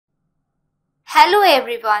Hello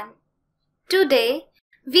everyone. Today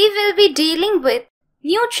we will be dealing with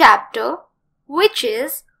new chapter which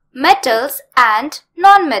is metals and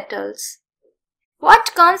non-metals.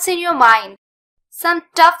 What comes in your mind? Some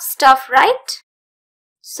tough stuff, right?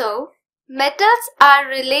 So, metals are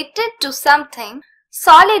related to something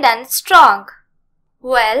solid and strong.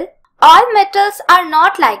 Well, all metals are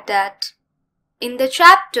not like that. In the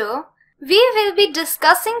chapter, we will be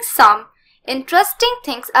discussing some interesting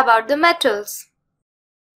things about the metals.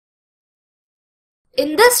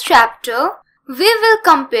 In this chapter, we will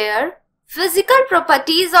compare physical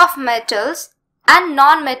properties of metals and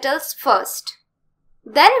non-metals first.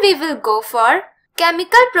 Then we will go for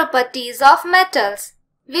chemical properties of metals.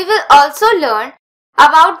 We will also learn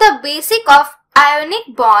about the basic of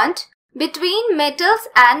ionic bond between metals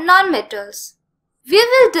and non-metals. We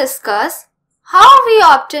will discuss how we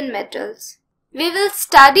obtain metals. We will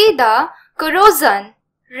study the corrosion.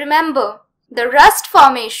 Remember, the rust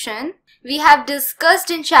formation we have discussed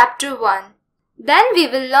in chapter 1. Then we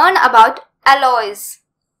will learn about alloys.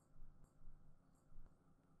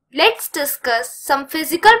 Let's discuss some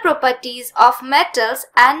physical properties of metals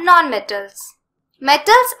and non-metals.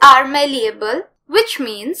 Metals are malleable, which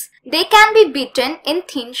means they can be beaten in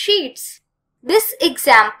thin sheets. This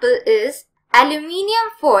example is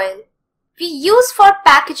aluminium foil we use for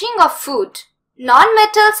packaging of food.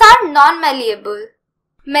 Non-metals are non-malleable.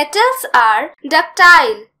 Metals are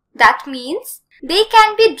ductile. That means they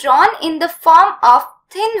can be drawn in the form of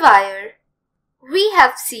thin wire. We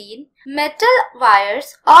have seen metal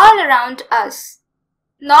wires all around us.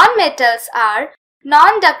 Non-metals are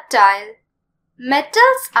non-ductile.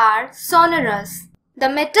 Metals are sonorous. The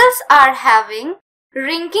metals are having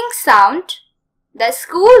ringing sound. The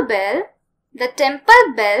school bell, the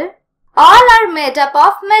temple bell, all are made up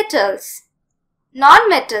of metals.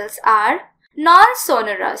 Non-metals are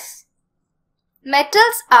non-sonorous.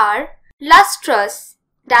 Metals are lustrous.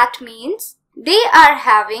 That means they are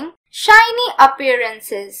having shiny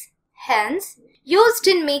appearances, hence used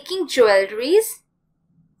in making jewelries.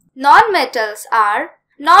 Non-metals are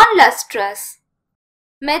non-lustrous.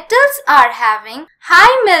 Metals are having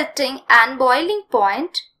high melting and boiling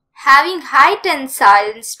point, having high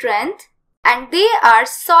tensile strength, and they are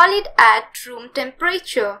solid at room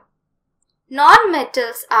temperature.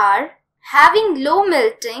 Non-metals are having low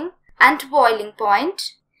melting and boiling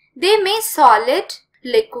point. They may solid,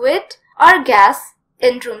 liquid or gas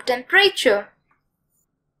in room temperature.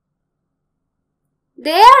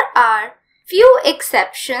 There are few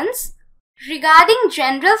exceptions regarding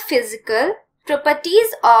general physical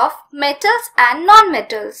properties of metals and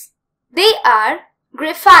non-metals. They are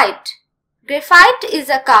graphite. Graphite is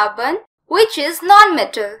a carbon which is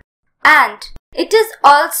non-metal, and it is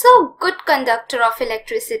also good conductor of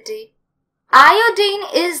electricity. Iodine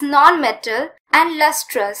is non-metal and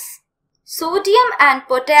lustrous. Sodium and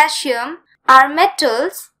potassium are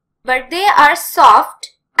metals, but they are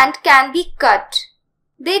soft and can be cut.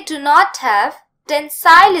 They do not have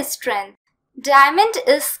tensile strength. Diamond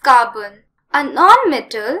is carbon, a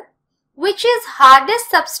non-metal which is hardest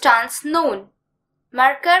substance known.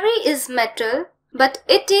 Mercury is metal, but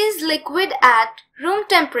it is liquid at room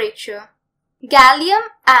temperature. Gallium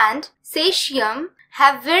and cesium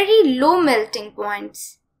have very low melting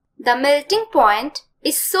points. The melting point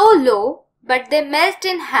is so low, but they melt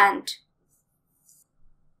in hand.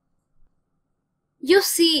 You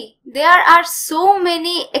see, there are so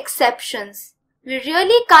many exceptions. We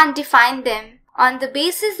really can't define them on the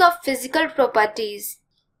basis of physical properties.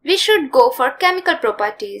 We should go for chemical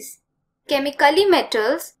properties. Chemically,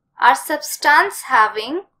 metals are substances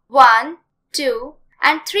having 1, 2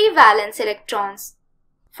 and 3 valence electrons.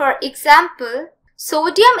 For example,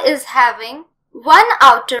 sodium is having 1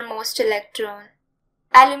 outermost electron.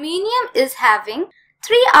 Aluminium is having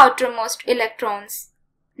 3 outermost electrons.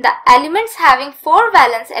 The elements having 4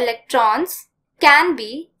 valence electrons can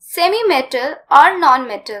be semi-metal or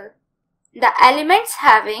non-metal. The elements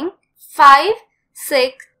having 5,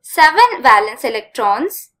 6, 7 valence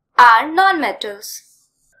electrons are non-metals.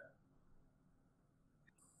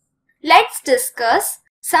 Let's discuss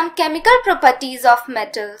some chemical properties of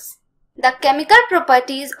metals. The chemical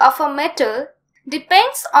properties of a metal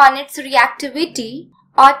depends on its reactivity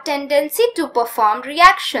or tendency to perform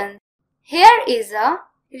reactions. Here is a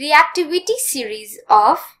reactivity series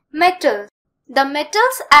of metals. The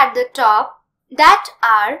metals at the top, that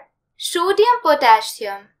are sodium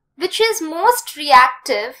potassium, which is most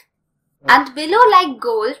reactive, and below, like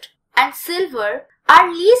gold and silver,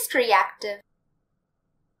 are least reactive.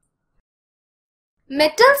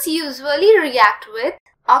 Metals usually react with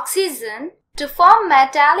oxygen to form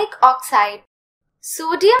metallic oxide.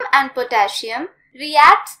 Sodium and potassium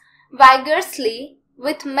react vigorously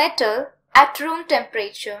with metal at room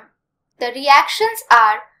temperature. The reactions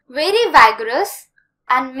are very vigorous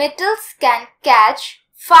and metals can catch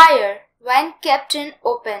fire when kept in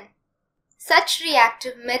open. Such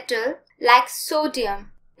reactive metal like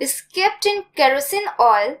sodium is kept in kerosene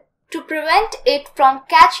oil to prevent it from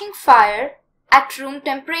catching fire at room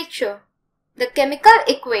temperature. The chemical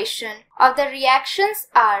equation of the reactions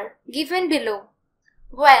are given below.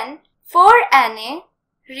 When 4Na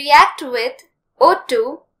react with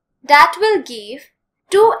O2, that will give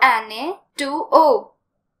 2Na2O.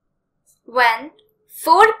 When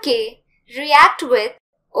 4K react with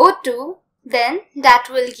O2, then that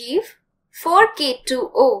will give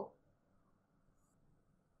 4K2O.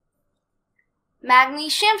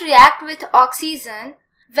 Magnesium react with oxygen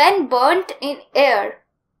when burnt in air.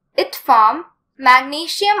 It forms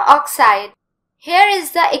magnesium oxide. Here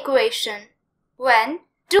is the equation. When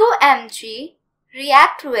 2Mg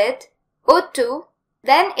react with O2,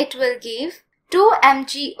 then it will give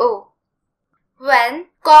 2MgO. When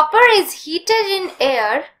copper is heated in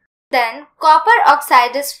air, then copper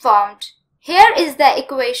oxide is formed. Here is the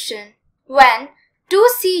equation. When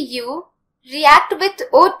 2Cu react with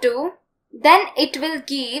O2, then it will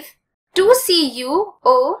give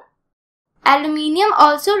 2CuO. Aluminium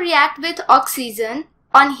also react with oxygen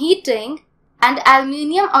on heating and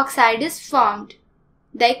aluminium oxide is formed.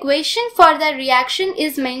 The equation for the reaction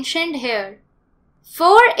is mentioned here.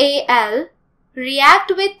 4Al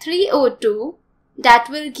react with 3O2, that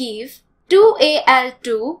will give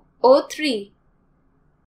 2Al2O3.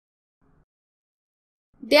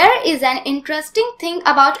 There is an interesting thing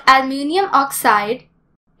about aluminium oxide,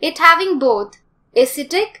 it having both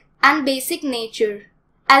acidic and basic nature.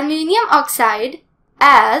 Aluminium oxide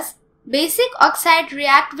as basic oxide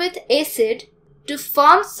react with acid to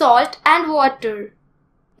form salt and water.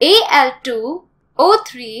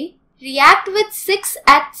 Al2O3 react with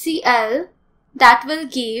 6HCl, that will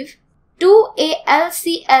give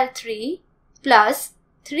 2AlCl3 plus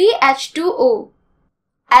 3H2O.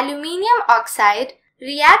 Aluminium oxide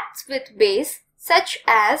reacts with base such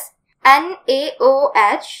as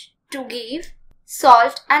NaOH to give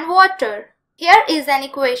salt and water. Here is an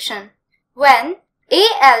equation. When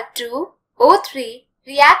Al2O3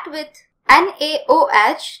 react with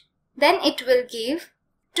NaOH, then it will give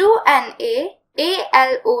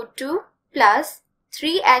 2NaAlO2 plus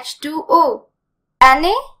 3H2O.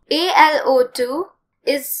 NaAlO2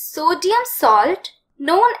 is sodium salt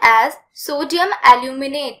known as sodium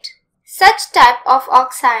aluminate. Such type of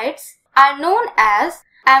oxides are known as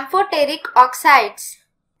amphoteric oxides.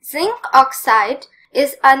 Zinc oxide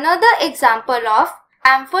is another example of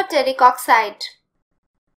amphoteric oxide.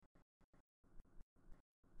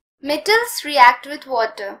 Metals react with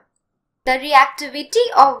water. The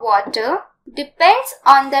reactivity of water depends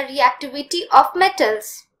on the reactivity of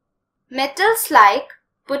metals. Metals like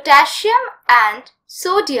potassium and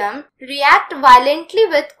sodium react violently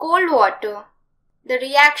with cold water. The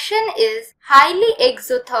reaction is highly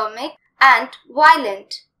exothermic and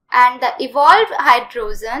violent, and the evolved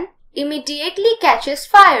hydrogen immediately catches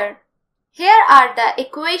fire. Here are the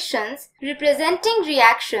equations representing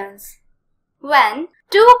reactions. When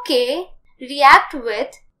 2K react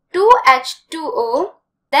with 2H2O,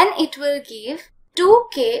 then it will give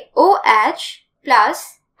 2KOH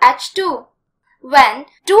plus H2. When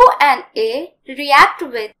 2Na react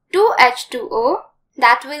with 2H2O,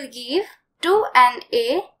 that will give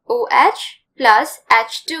 2NaOH plus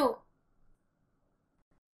H2.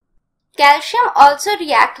 Calcium also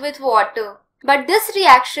react with water, but this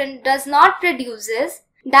reaction does not produces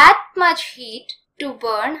that much heat to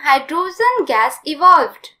burn hydrogen gas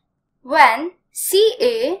evolved. When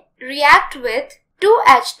Ca react with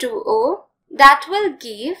 2H2O, that will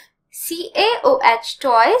give CaOH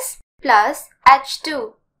twice plus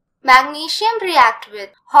H2. Magnesium react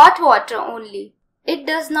with hot water only. It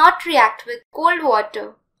does not react with cold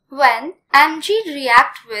water. When Mg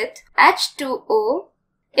react with H2O,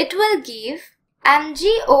 it will give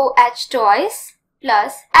MgOH twice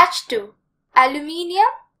plus H2.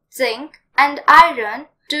 Aluminium, zinc and iron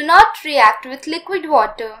do not react with liquid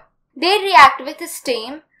water. They react with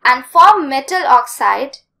steam and form metal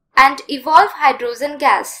oxide and evolve hydrogen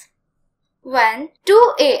gas. When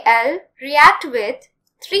 2Al react with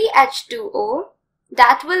 3H2O,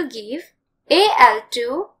 that will give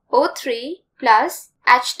Al2O3 plus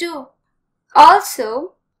H2.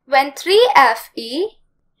 Also, when 3Fe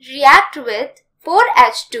react with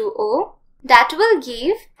 4H2O, that will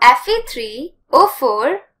give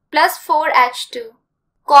Fe3O4 plus 4H2.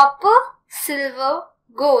 Copper, silver,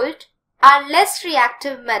 gold are less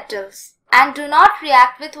reactive metals and do not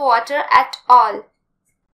react with water at all.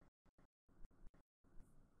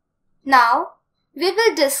 Now, we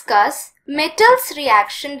will discuss metals'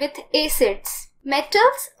 reaction with acids.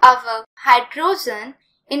 Metals above hydrogen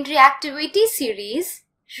in reactivity series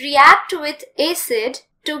react with acid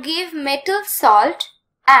to give metal salt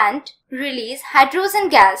and release hydrogen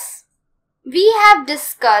gas. We have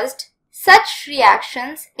discussed such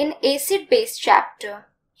reactions in acid-base chapter.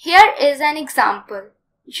 Here is an example.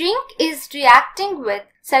 Zinc is reacting with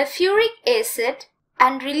sulfuric acid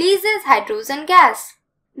and releases hydrogen gas.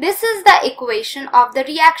 This is the equation of the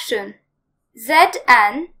reaction.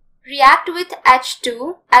 Zn react with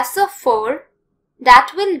H2SO4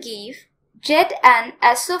 that will give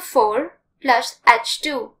ZnSO4 plus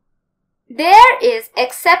H2. There is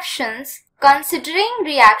exceptions considering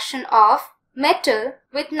reaction of metal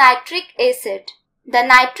with nitric acid. The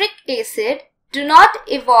nitric acid do not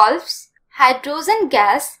evolves hydrogen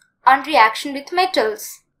gas on reaction with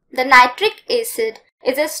metals. The nitric acid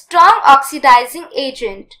is a strong oxidizing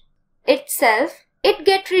agent. Itself, it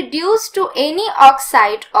gets reduced to any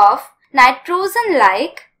oxide of nitrogen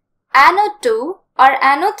like NO2 or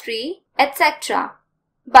NO3, etc.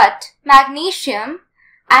 But magnesium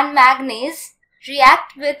and manganese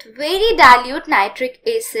react with very dilute nitric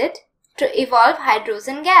acid to evolve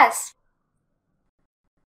hydrogen gas.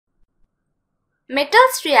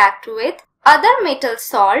 Metals react with other metal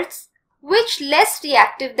salts which less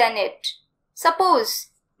reactive than it. Suppose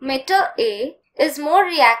metal A is more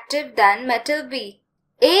reactive than metal B.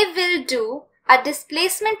 A will do a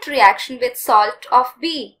displacement reaction with salt of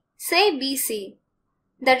B, say Bc.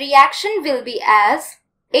 The reaction will be as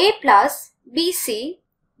A plus Bc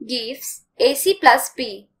gives Ac plus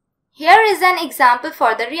B. Here is an example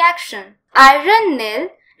for the reaction. Iron nil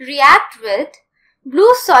react with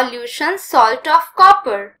blue solution salt of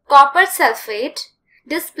copper. Copper sulfate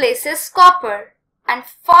displaces copper and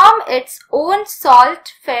form its own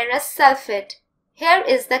salt ferrous sulfate. Here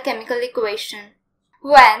is the chemical equation.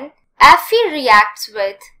 When Fe reacts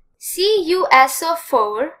with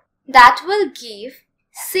CuSO4, that will give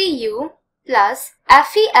Cu plus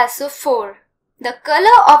FeSO4. The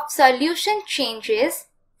color of solution changes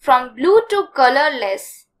from blue to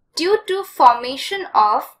colorless due to formation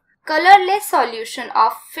of colorless solution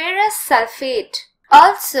of ferrous sulfate.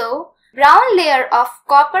 Also, brown layer of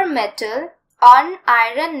copper metal on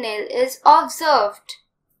iron nil is observed.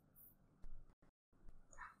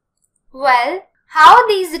 Well, how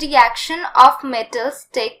these reaction of metals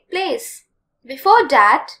take place? Before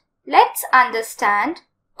that, let's understand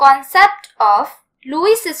concept of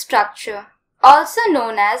Lewis structure, also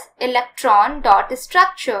known as electron dot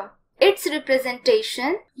structure. Its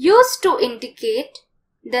representation used to indicate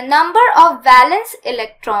the number of valence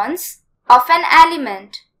electrons of an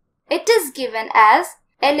element. It is given as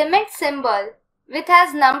element symbol, which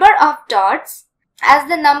has number of dots as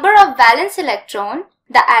the number of valence electron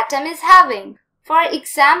the atom is having. For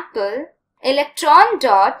example, electron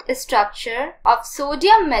dot structure of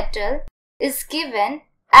sodium metal is given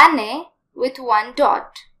Na with 1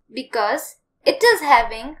 dot because it is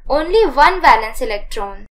having only one valence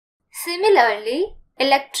electron. Similarly,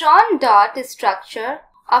 electron dot structure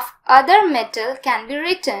of other metal can be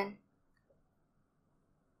written.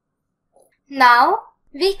 Now,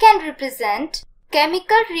 we can represent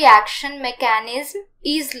chemical reaction mechanism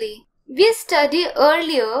easily. We studied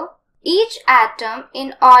earlier each atom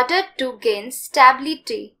in order to gain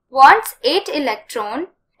stability wants 8 electrons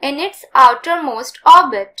in its outermost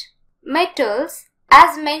orbit. Metals,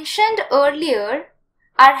 as mentioned earlier,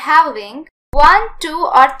 are having 1,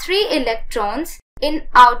 2 or 3 electrons in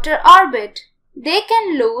outer orbit. They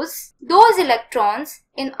can lose those electrons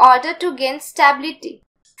in order to gain stability.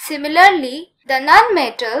 Similarly, the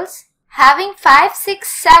non-metals having 5, 6,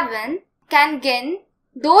 7 can gain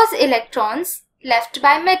those electrons left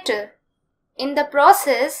by metal. In the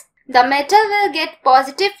process, the metal will get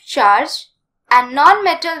positive charge and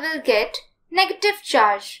non-metal will get negative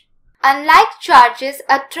charge. Unlike charges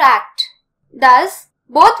attract, thus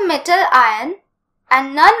both metal ion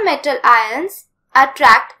and non-metal ions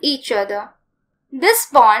attract each other. This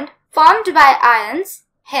bond formed by ions,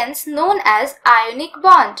 hence known as ionic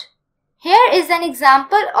bond. Here is an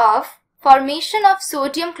example of formation of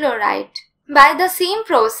sodium chloride by the same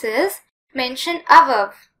process mentioned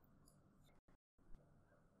above.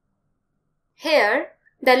 Here,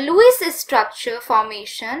 the Lewis structure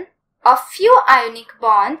formation of few ionic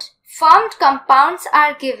bond formed compounds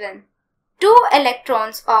are given. 2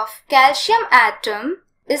 electrons of calcium atom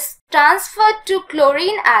is transferred to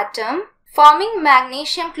chlorine atom forming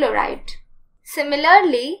magnesium chloride.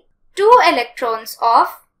 Similarly, 2 electrons of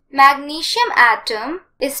magnesium atom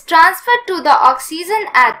is transferred to the oxygen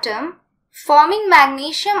atom, forming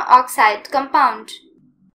magnesium oxide compound.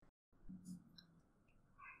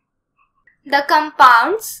 The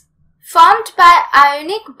compounds formed by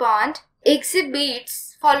ionic bond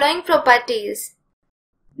exhibits following properties.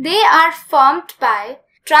 They are formed by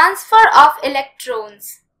transfer of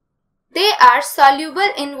electrons. They are soluble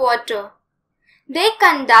in water. They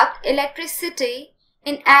conduct electricity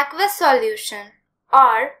in aqueous solution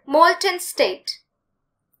or molten state.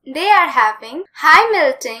 They are having high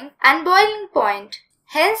melting and boiling point,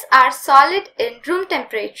 hence are solid in room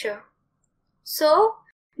temperature. So,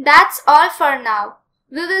 that's all for now.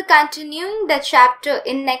 We will continue the chapter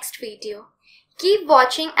in next video. Keep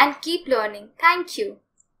watching and keep learning. Thank you.